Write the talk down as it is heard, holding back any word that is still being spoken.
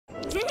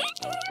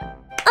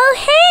Oh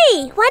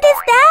hey, what is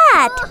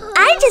that?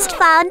 I just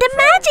found a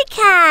magic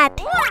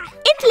hat.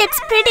 It looks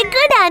pretty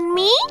good on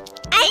me.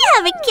 I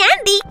have a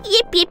candy,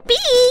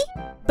 yipeee.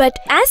 But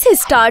as he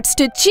starts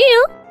to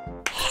chew,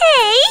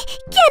 Hey,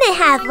 can I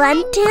have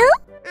one too?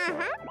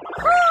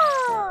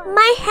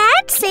 My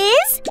hat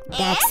says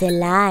that's a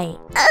lie.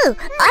 Oh,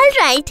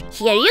 alright,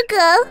 here you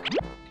go.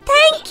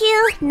 Thank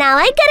you. Now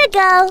I gotta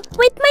go.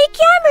 With my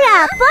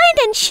camera, point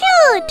and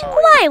shoot.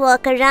 Why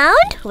walk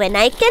around when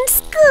I can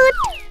scoot?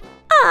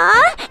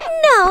 Ah,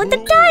 no, the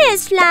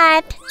tire's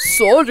flat.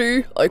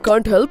 Sorry, I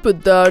can't help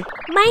with that.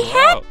 My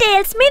hat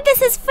tells me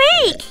this is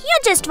fake. You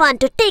just want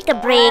to take a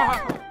break.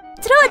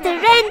 Throw the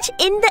wrench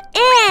in the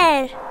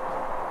air.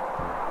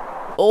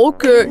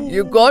 Okay,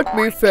 you got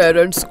me fair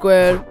and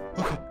square.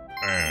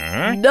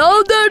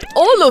 Now that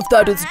all of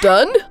that is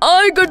done,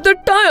 I got the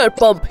tire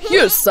pump.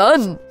 Here,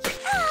 son.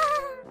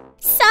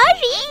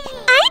 Sorry,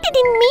 I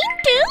didn't mean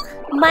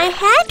to. My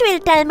hat will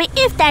tell me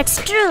if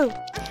that's true.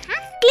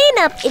 Clean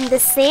up in the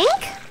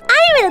sink.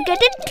 I will get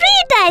a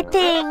treat, I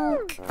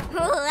think.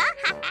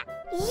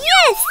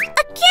 Yes,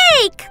 a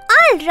cake.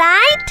 All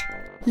right.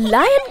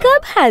 Lion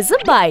Cub has a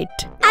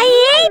bite. I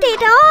ate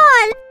it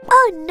all.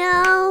 Oh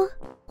no.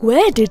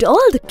 Where did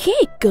all the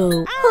cake go?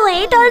 Who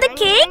ate all the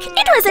cake?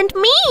 It wasn't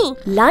me.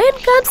 Lion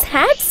Cub's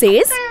hat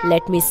says,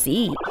 let me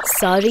see.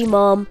 Sorry,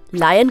 Mom.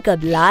 Lion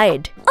Cub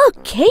lied.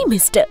 Okay,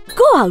 mister.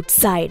 Go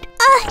outside.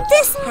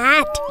 This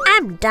hat.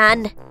 I'm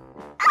done.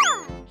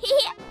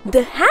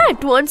 The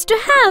hat wants to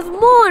have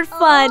more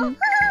fun.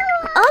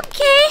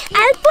 Okay,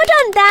 I'll put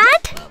on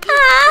that.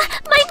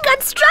 My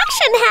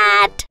construction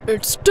hat.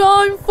 It's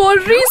time for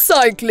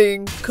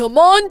recycling. Come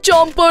on,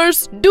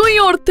 chompers, do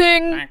your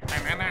thing.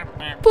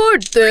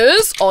 Put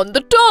this on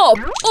the top.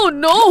 Oh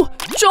no,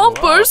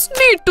 chompers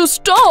need to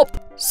stop.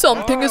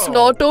 Something is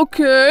not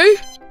okay.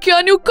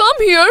 Can you come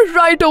here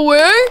right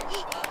away?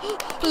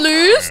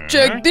 Please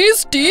check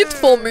these teeth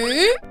for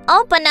me.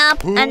 Open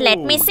up and let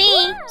me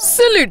see.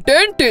 Silly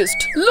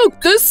dentist,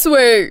 look this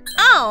way.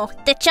 Oh,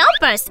 the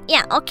chompers.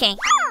 Yeah, okay.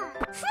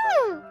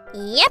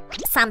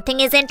 Yep,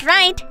 something isn't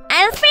right.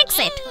 I'll fix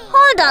it.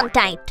 Hold on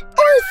tight.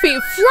 Wolfie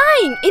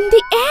flying in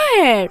the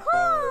air.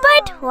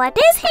 But what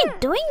is he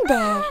doing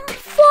there?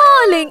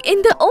 Falling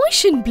in the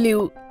ocean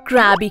blue.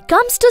 Krabby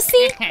comes to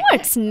see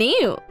what's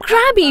new.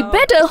 Krabby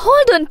better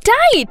hold on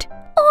tight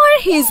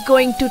or he's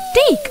going to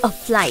take a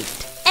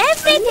flight.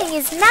 Everything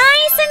is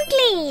nice and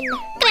clean.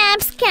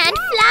 Crabs can't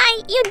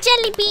fly, you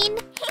jelly bean.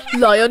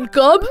 Lion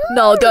Cub,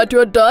 now that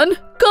you're done,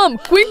 come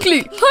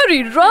quickly,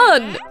 hurry,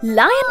 run.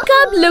 Lion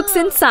Cub looks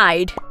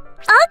inside.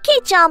 Okay,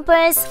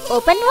 chompers,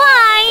 open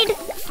wide.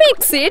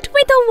 Fix it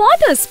with a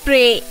water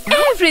spray.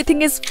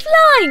 Everything is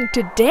flying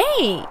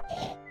today.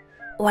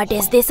 What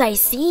is this I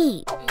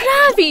see?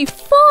 Krabby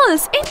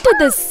falls into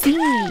the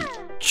sea.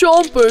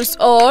 Chompers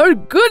are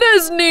good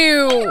as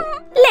new.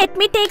 Let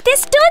me take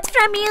this tooth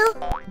from you.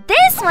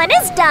 This one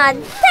is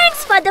done.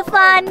 Thanks for the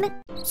fun.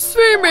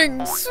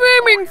 Swimming,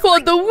 swimming for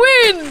the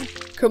win.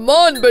 Come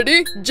on,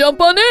 buddy,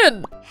 jump on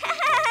in.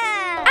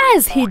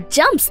 As he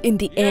jumps in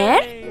the air,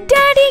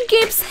 Daddy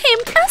gives him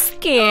a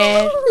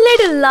scare.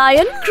 Little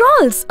lion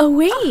crawls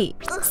away.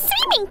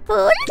 Swimming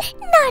pool?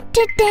 Not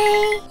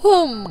today.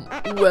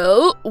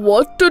 Well,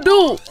 what to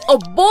do? A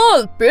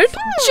ball pit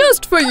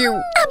just for you.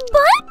 A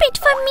ball pit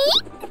for me?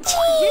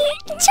 Gee,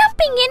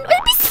 jumping in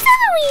will be so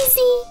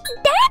easy.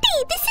 Daddy,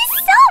 this is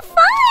so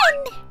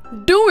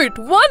fun. Do it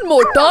one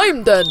more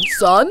time then,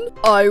 son.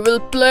 I will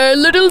play a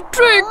little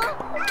trick.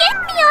 Get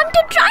me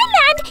onto dry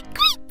land,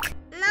 quick.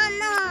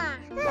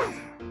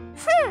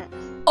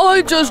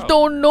 I just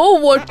don't know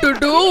what to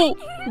do.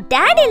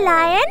 Daddy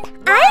Lion,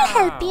 I'll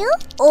help you.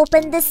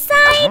 Open the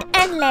side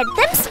and let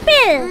them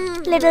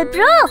spill. Little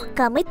bro,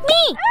 come with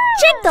me.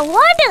 Check the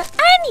water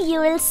and you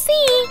will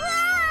see.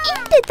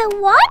 Into the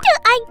water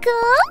I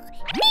go.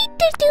 Need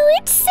to do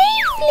it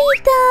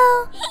safely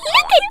though.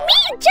 Look at me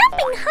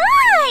jumping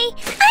high.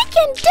 I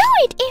can do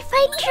it if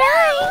I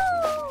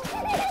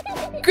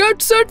try.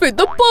 Get set with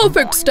the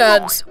perfect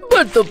stance,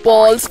 but the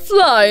balls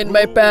fly in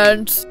my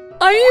pants.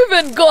 I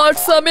even got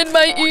some in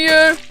my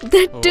ear.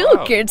 The two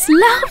kids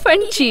laugh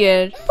and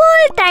cheer.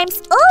 Pool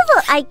time's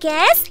over, I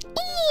guess.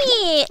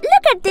 Eee,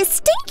 look at this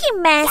stinky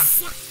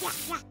mess.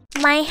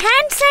 My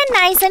hands are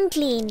nice and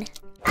clean.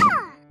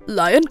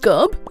 Lion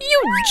Cub,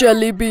 you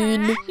jelly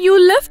bean. You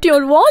left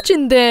your watch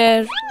in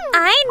there.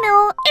 I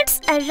know, it's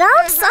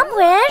around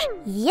somewhere.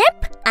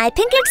 Yep, I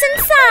think it's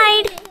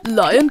inside.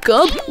 Lion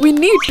Cub, we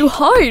need to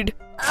hide.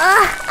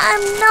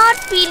 I'm not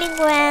feeling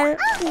well.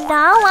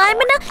 Now I'm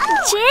in a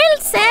jail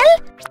cell.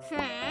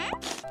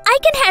 I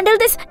can handle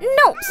this.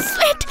 No,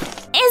 sweat.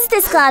 Is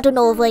this cartoon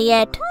over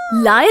yet?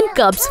 Lion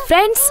Cub's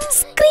friends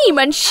scream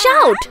and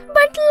shout,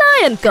 but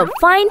Lion Cub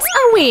finds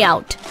a way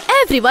out.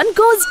 Everyone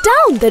goes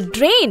down the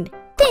drain.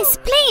 This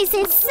place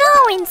is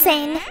so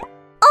insane.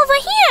 Over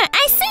here,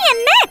 I see a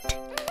net.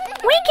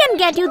 We can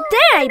get you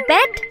there, I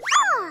bet.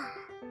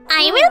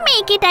 I will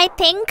make it, I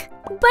think.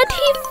 But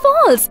he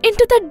falls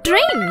into the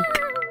drink.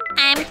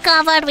 I'm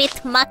covered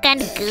with muck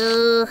and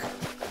goo.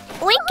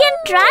 We can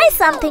try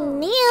something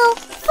new.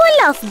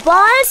 full of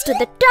balls to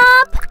the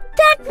top.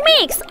 That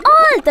makes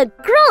all the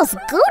gross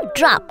goo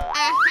drop.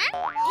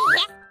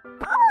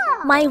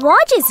 My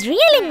watch is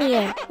really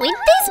near. With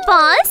these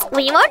balls,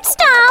 we won't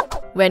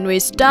stop. When we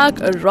stack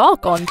a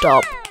rock on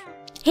top.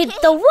 Hit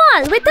the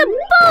wall with a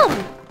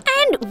boom.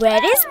 And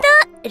where is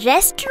the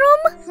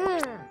restroom?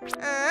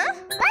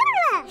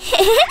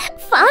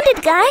 Found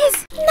it,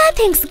 guys.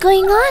 Nothing's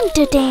going on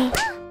today.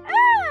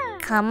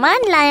 Come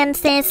on, Lion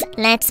sis.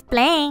 Let's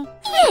play.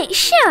 Yeah,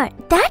 sure.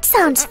 That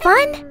sounds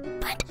fun.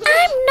 But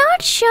I'm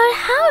not sure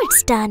how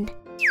it's done.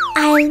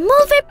 I'll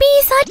move a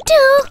piece or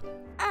two.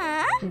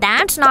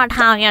 That's not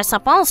how you're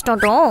supposed to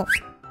do.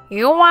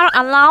 You are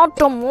allowed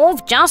to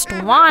move just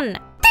one.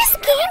 This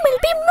game will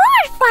be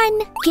more fun.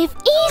 Give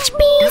each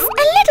piece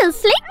a little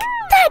flick.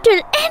 That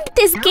will end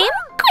this game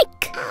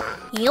quick.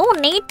 You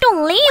need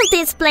to leave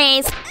this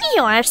place.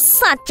 You are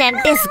such a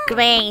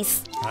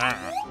disgrace.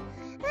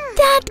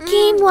 That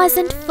game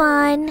wasn't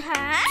fun.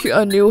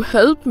 Can you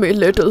help me,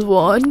 little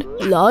one?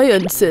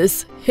 Lion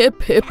says,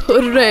 hip hip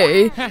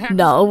hooray.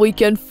 Now we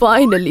can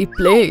finally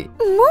play.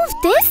 Move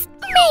this?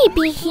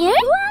 Maybe here?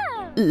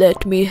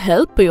 Let me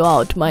help you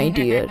out, my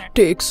dear.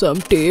 Take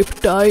some tape,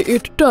 tie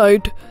it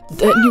tight.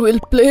 Then you will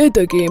play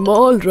the game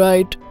all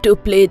right. To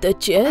play the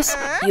chess,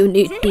 you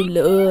need to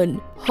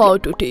learn how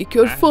to take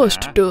your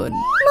first turn.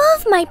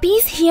 Move my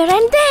piece here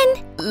and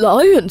then.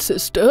 Lion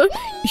sister,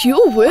 you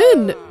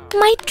win.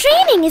 My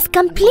training is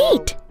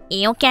complete.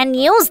 You can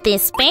use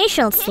this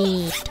special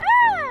seat.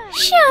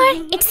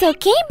 Sure, it's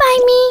okay by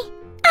me.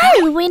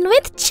 I'll win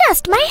with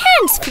just my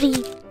hands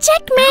free.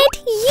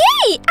 Checkmate!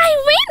 Yay!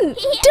 I win!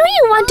 Do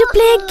you want to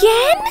play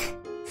again?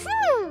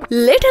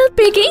 Little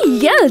Piggy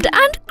yelled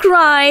and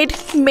cried.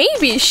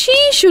 Maybe she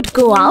should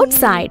go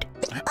outside.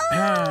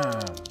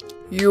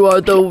 You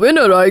are the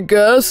winner, I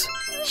guess.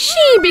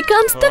 She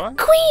becomes the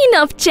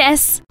queen of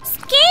chess.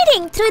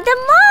 Skating through the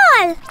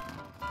mall.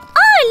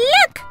 Oh,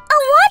 look! A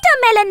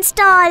watermelon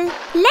stall.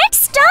 Let's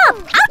stop.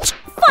 Ouch!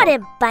 For a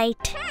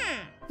bite.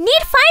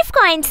 Need 5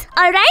 coins,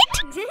 alright?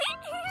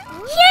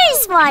 Here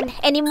is one.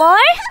 Any more?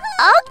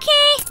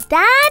 Okay,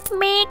 that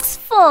makes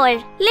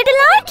 4. Little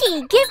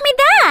Orky, give me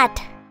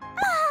that.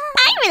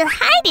 I will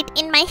hide it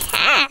in my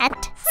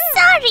hat.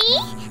 Sorry,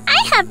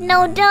 I have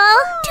no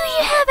dough. Do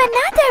you have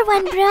another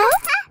one, bro?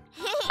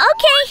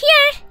 Okay,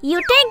 here.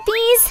 You take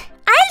these.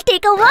 I'll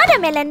take a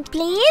watermelon,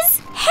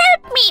 please.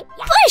 Help me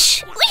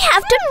push. We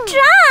have to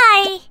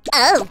try.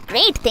 Oh,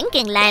 great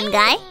thinking, lion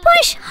guy.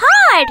 Push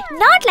hard,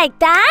 not like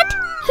that.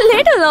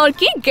 Little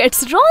Orky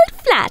gets rolled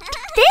flat.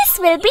 This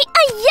will be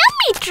a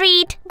yummy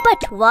treat.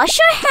 But wash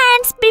your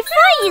hands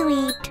before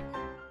you eat.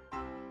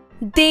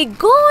 They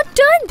go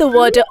turn the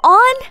water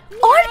on.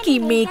 Orky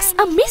makes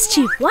a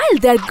mischief while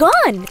they're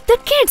gone. The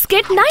kids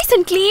get nice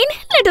and clean.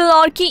 Little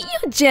Orky,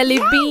 you jelly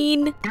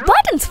bean.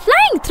 Buttons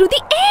flying through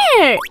the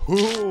air.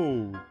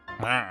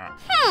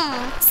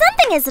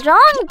 Something is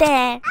wrong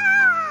there.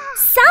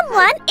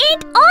 Someone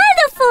ate all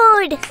the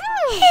food.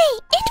 Hey,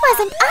 it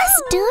wasn't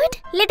us,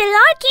 dude. Little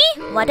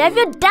Orky, what have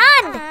you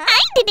done?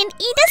 I didn't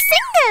eat a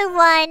single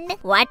one.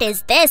 What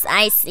is this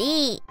I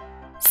see?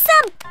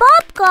 Some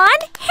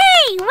popcorn?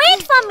 Hey,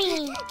 wait for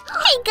me.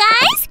 Hey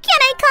guys, can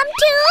I come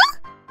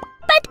too?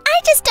 But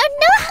I just don't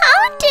know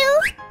how to.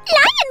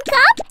 Lion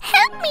Cub,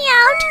 help me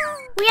out.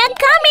 We are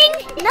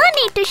coming. No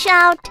need to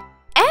shout.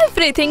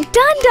 Everything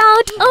turned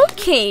out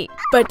okay.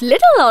 But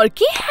little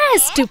Orky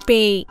has to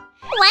pay.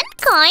 1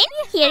 coin.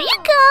 Here you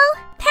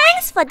go.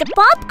 Thanks for the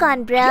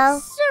popcorn, bro.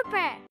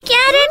 Super.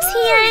 Carrots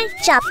here.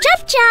 Chop,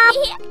 chop, chop.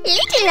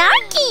 Little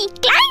Orky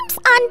climbs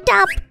on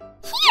top.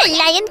 Here,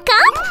 Lion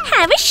Cub,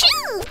 have a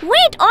shoe.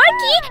 Wait,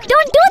 Orky,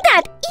 don't do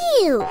that.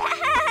 Ew.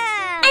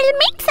 I'll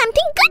make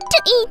something good to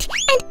eat,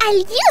 and I'll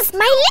use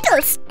my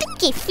little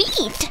stinky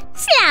feet.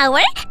 Flour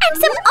and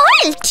some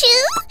oil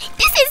too.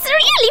 This is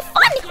really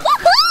fun.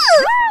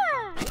 Woohoo!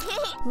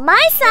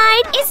 My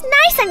side is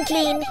nice and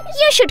clean.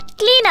 You should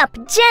clean up,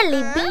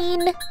 jelly bean.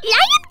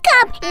 Lion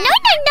Cub, no.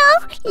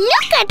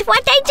 Look at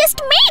what I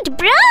just made,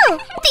 bro.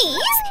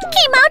 These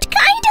came out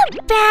kind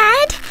of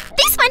bad.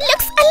 This one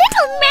looks a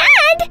little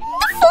mad.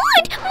 The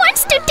food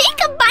wants to take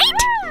a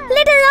bite.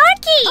 Little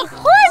Orky,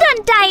 hold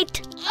on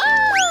tight.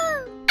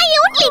 I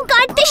only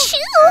got the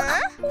shoe.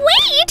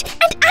 Wait,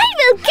 and I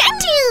will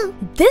get you.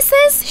 This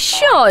is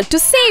sure to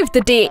save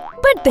the day,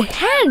 but the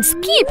hands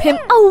keep him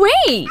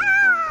away.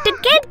 To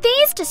get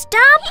these to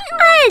stop,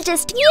 I'll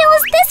just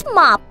use this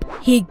mop.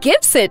 He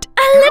gives it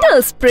a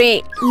little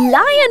spray.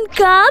 Lion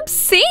Cub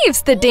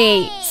saves the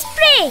day.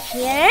 Spray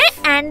here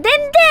and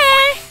then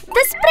there.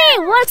 The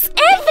spray works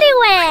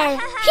everywhere.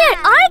 Here,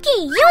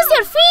 Orky, use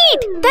your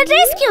feet. The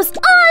rescue's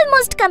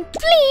almost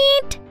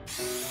complete.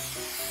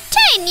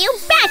 Turn you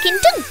back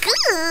into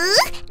goo,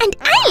 and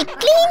I'll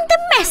clean the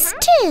mess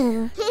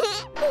too.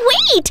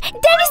 Wait,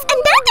 there is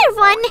another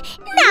one.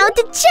 Now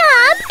the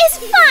job is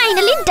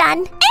finally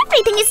done.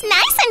 Everything is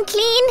nice and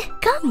clean.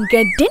 Come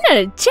get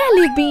dinner,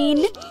 jelly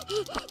bean.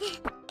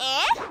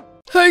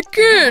 Hey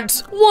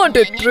kids, want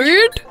a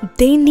treat?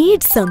 They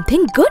need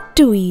something good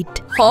to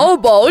eat. How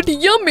about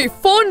yummy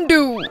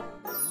fondue?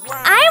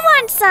 I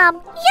want some.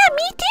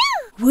 Yummy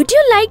too. Would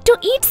you like to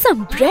eat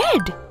some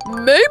bread?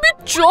 Maybe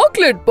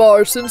chocolate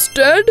bars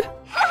instead.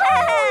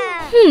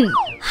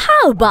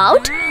 How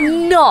about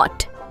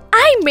not?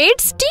 I made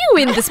stew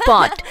in this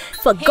pot.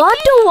 Forgot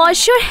to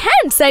wash your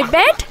hands, I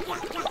bet.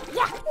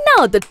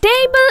 Now the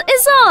table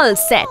is all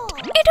set.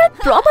 It'll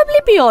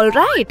probably be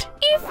alright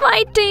if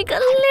I take a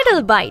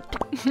little bite.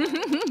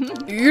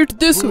 Eat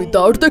this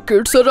without the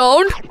kids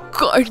around.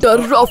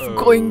 Kinda rough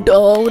going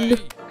down.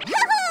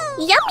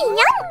 Yummy,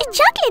 yum, a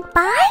chocolate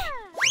bar.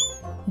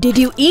 Did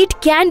you eat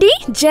candy,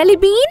 Jelly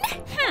Bean?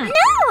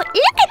 No,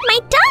 look at my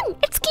tongue.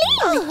 It's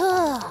clean.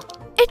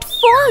 It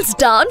falls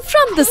down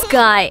from the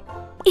sky.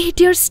 Eat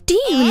your stew,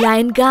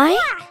 lion guy.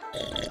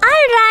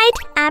 Alright,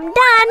 I'm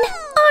done.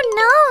 Oh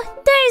no,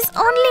 there is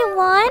only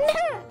one.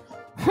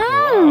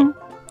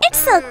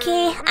 It's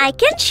okay, I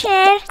can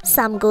share.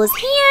 Some goes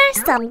here,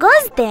 some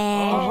goes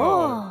there.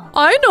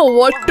 I know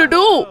what to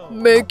do.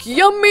 Make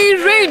yummy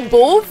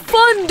rainbow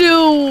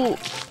fondue.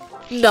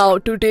 Now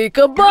to take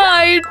a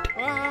bite.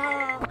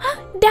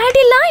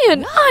 Daddy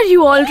Lion, are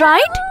you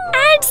alright?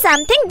 Add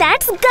something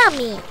that's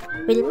gummy.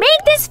 We'll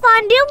make this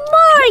fondue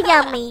more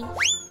yummy.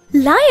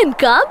 Lion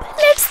Cub,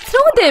 let's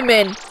throw them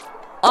in.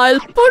 I'll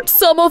put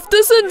some of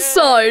this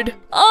inside.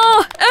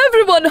 Ah,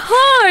 everyone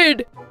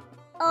hide!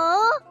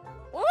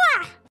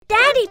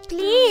 Daddy,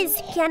 please,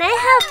 can I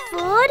have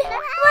food?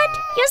 What?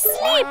 You're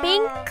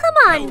sleeping? Come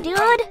on,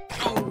 dude.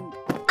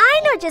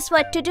 I know just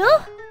what to do.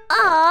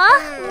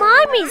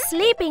 Mommy's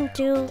sleeping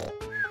too.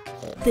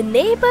 The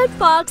neighbor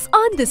parks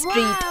on the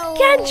street.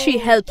 Can she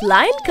help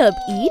Lion Cub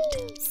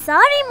eat?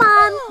 Sorry,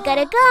 Mom.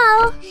 Gotta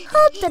go.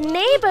 Hope the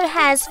neighbor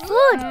has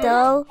food,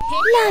 though.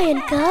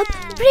 Lion Cub,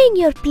 bring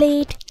your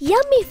plate.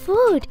 Yummy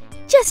food.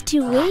 Just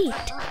you wait.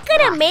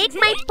 Gotta make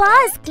my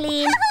paws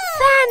clean.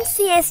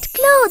 Fanciest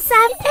clothes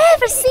I've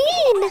ever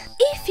seen.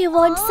 If you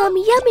want some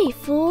yummy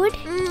food,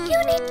 you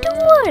need to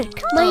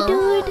work, my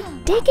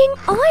dude. Digging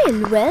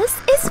oil wells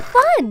is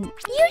fun.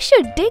 You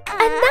should dig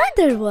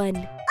another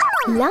one.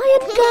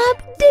 Lion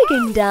Cub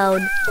digging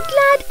down.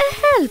 Glad a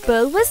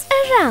helper was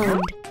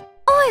around.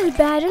 Oil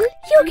barrel,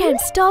 you can't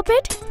stop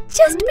it.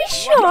 Just be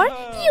sure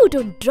you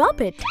don't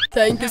drop it.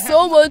 Thank you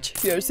so much.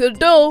 Here's your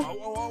dough.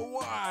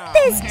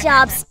 This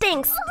job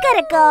stinks.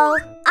 Gotta go.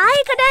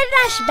 I gotta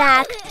rush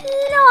back.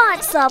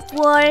 Lots of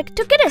work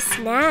to get a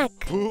snack.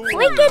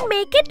 We can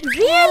make it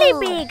really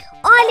big.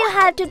 All you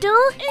have to do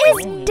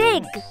is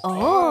dig.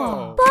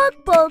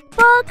 Poke, poke,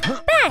 poke.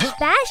 Bash,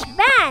 bash,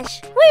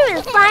 bash. We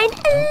will find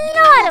a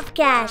lot of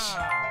cash.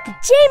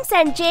 James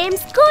and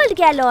James gold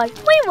galore.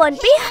 We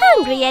won't be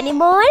hungry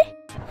anymore.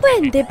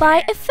 When they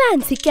buy a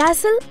fancy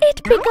castle,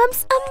 it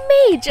becomes a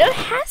major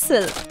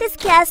hassle. This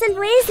castle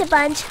weighs a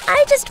bunch.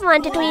 I just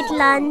wanted to eat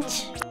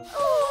lunch.